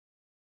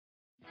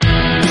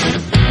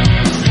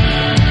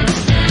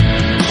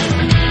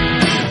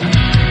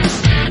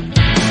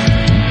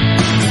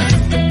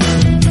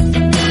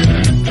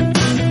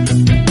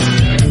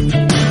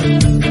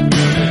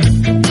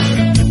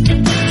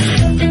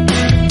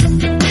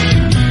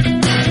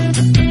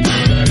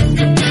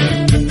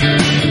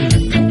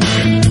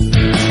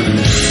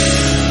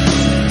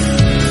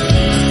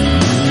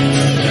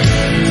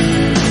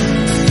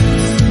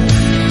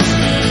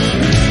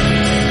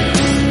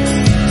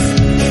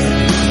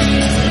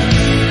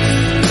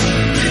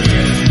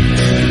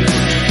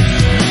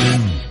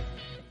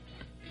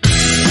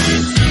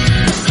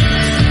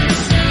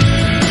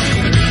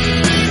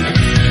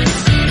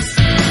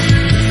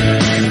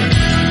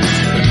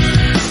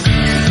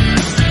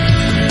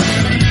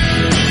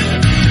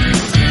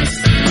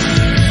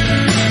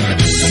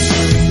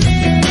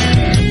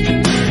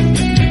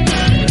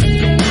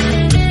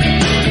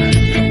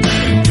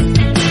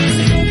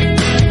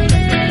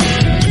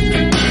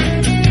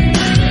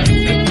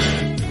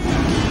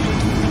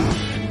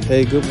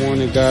Hey, good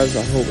morning guys.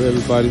 I hope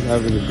everybody's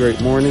having a great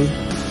morning.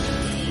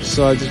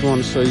 So I just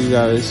want to show you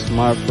guys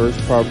my first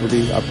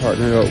property. I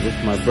partnered up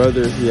with my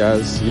brother. He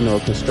has, a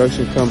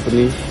construction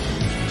company.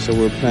 So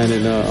we're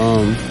planning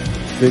to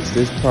fix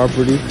this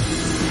property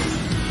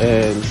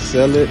and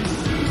sell it.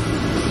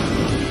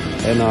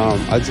 And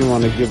I just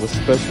want to give a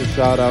special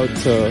shout out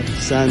to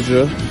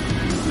Sandra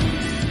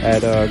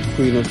at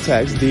Queen of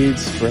Tax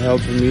Deeds for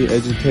helping me,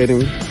 educating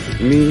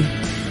me,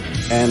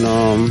 and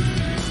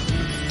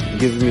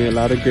giving me a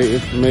lot of great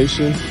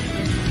information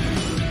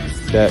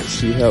that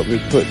she helped me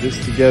put this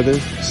together.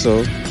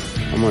 So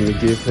I'm going to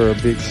give her a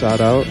big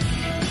shout out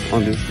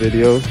on this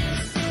video.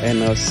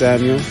 And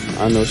Samuel,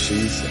 I know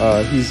he's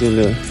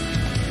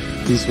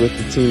with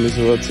the team as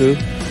well too.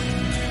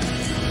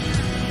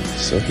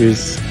 So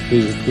here's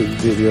a quick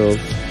video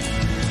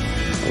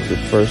of the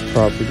first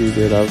property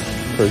that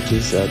I've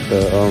purchased at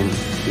the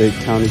Lake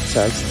County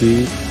Tax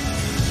Deed.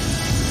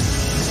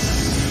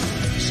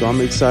 So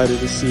I'm excited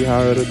to see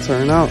how it'll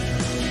turn out.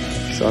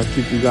 So I'll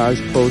keep you guys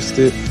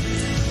posted.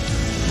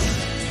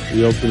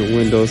 We open the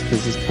windows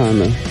because it's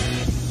kind of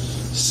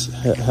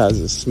has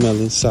a smell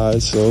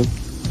inside, so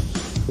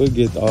we'll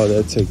get all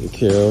that taken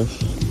care of.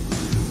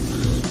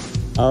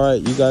 All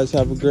right, you guys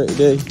have a great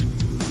day.